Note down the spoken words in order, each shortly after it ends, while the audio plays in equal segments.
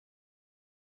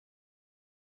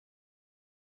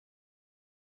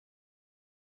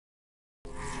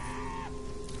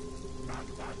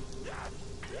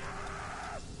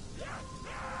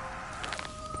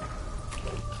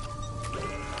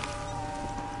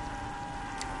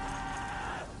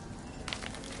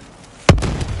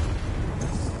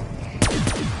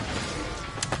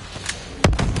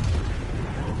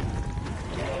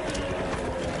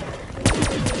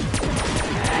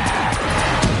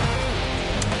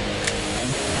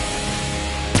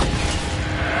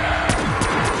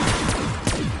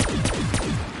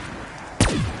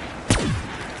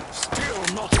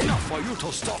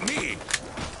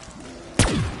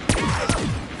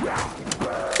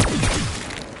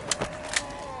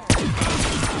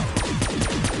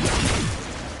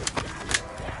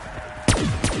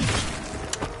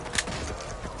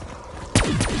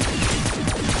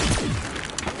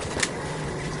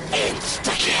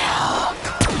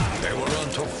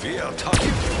Fear touch.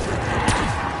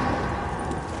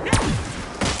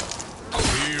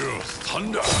 Feel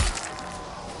thunder.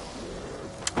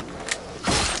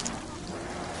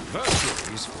 Virtue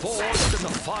is forged in the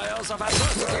fires of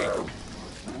adversity.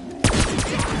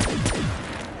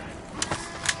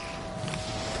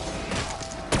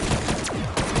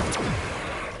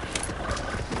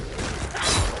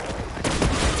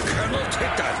 Cannot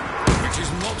take that which is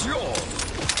not yours.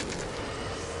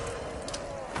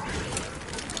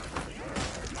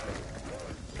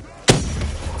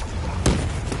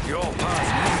 Your path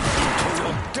leads you to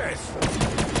your death.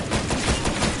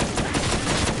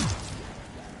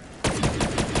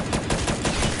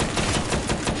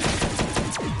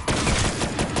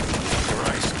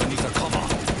 Rise beneath a cover.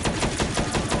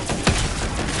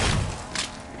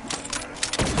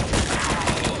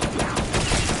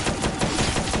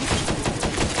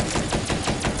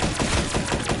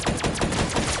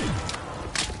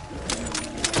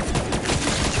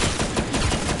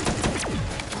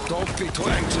 Don't be too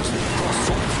anxious. Your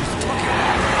soul is talking.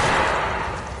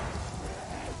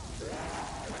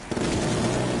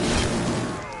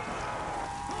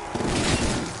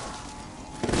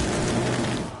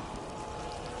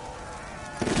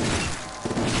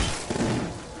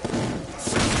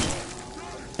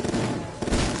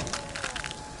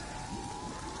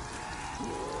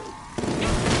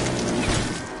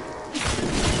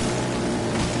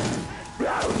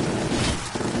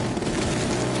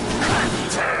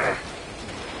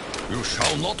 You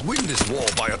shall not win this war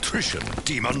by attrition,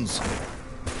 demons.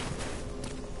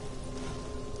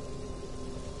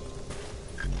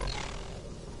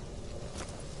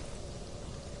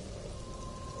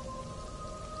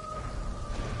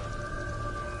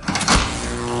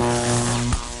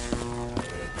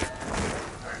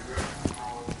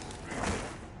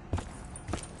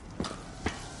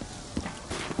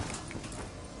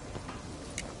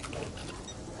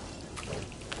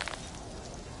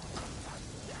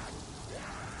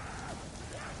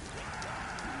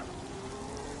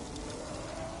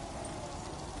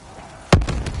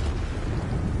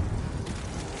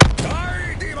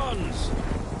 Die, demons!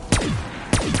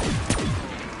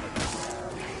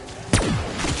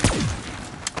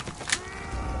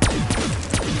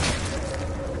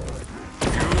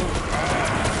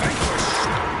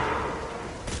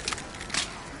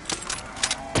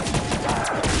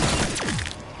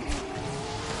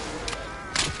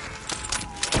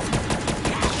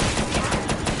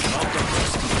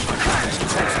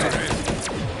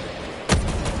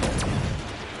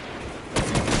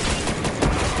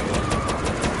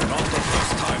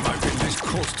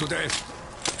 To death.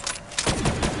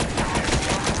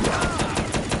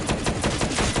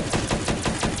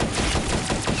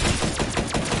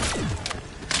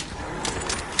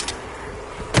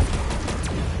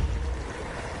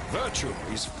 Virtue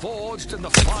is forged in the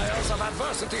fires of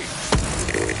adversity.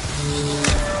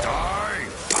 Die,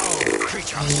 foul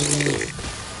creature!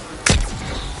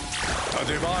 The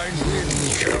divine wind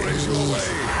carries you away.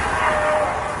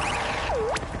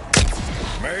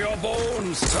 May your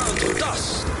bones turn to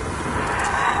dust.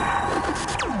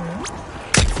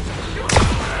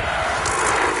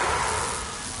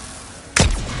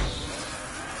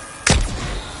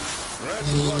 Red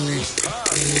blood is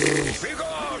past. Be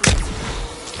gone!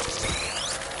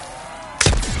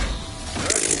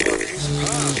 Red blood is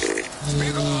past. Be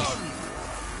gone!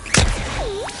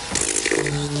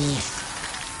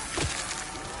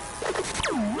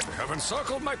 They have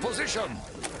encircled my position.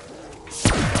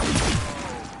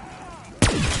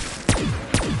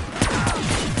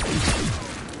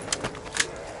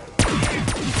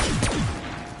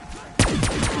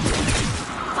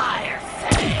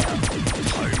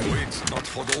 Not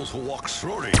for those who walk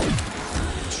slowly.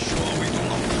 Sure we do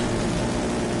not.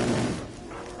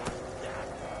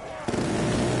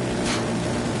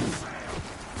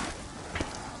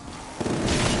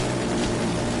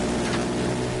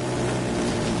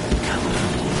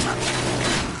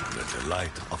 The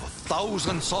delight of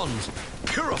 1,000 suns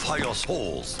purify your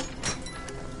souls.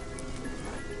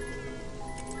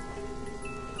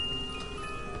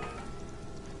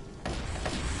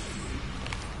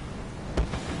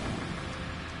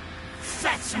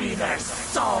 Fetch me their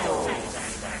souls!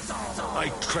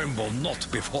 I tremble not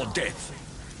before death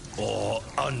or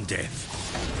undeath.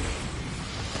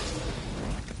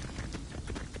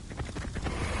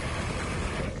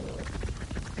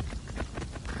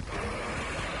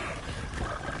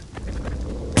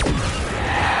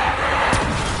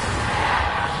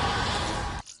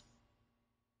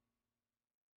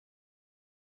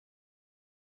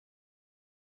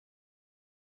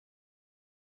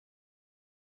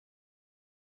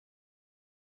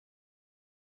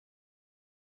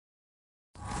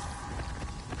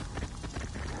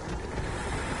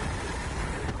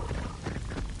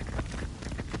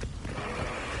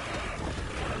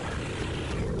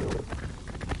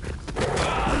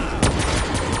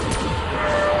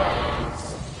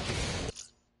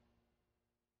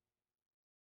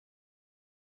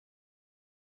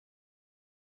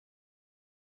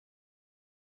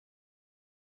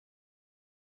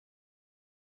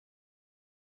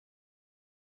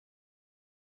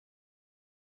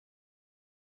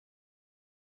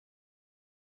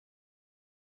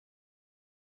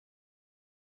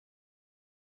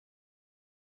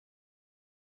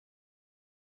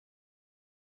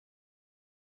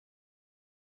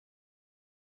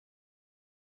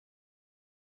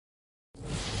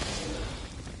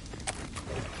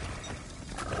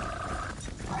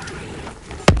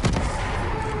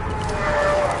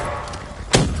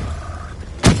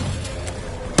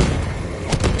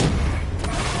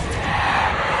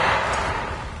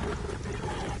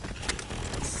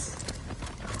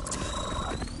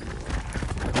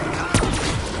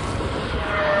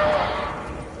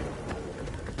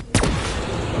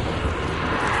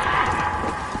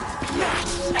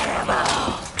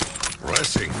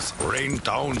 blessings rain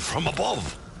down from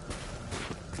above.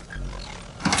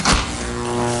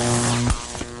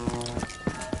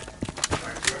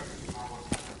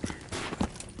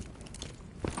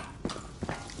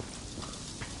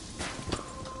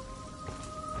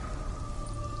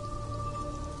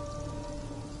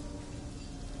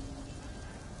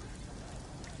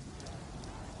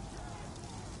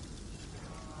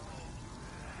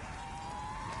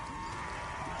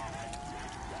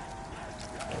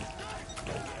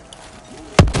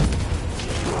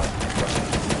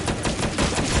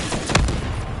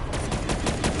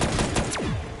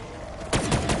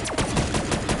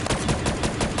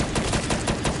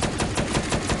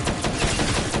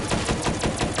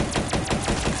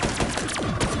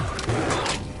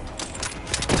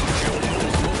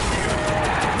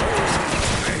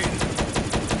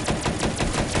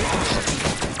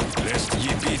 Lest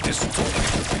ye be destroyed.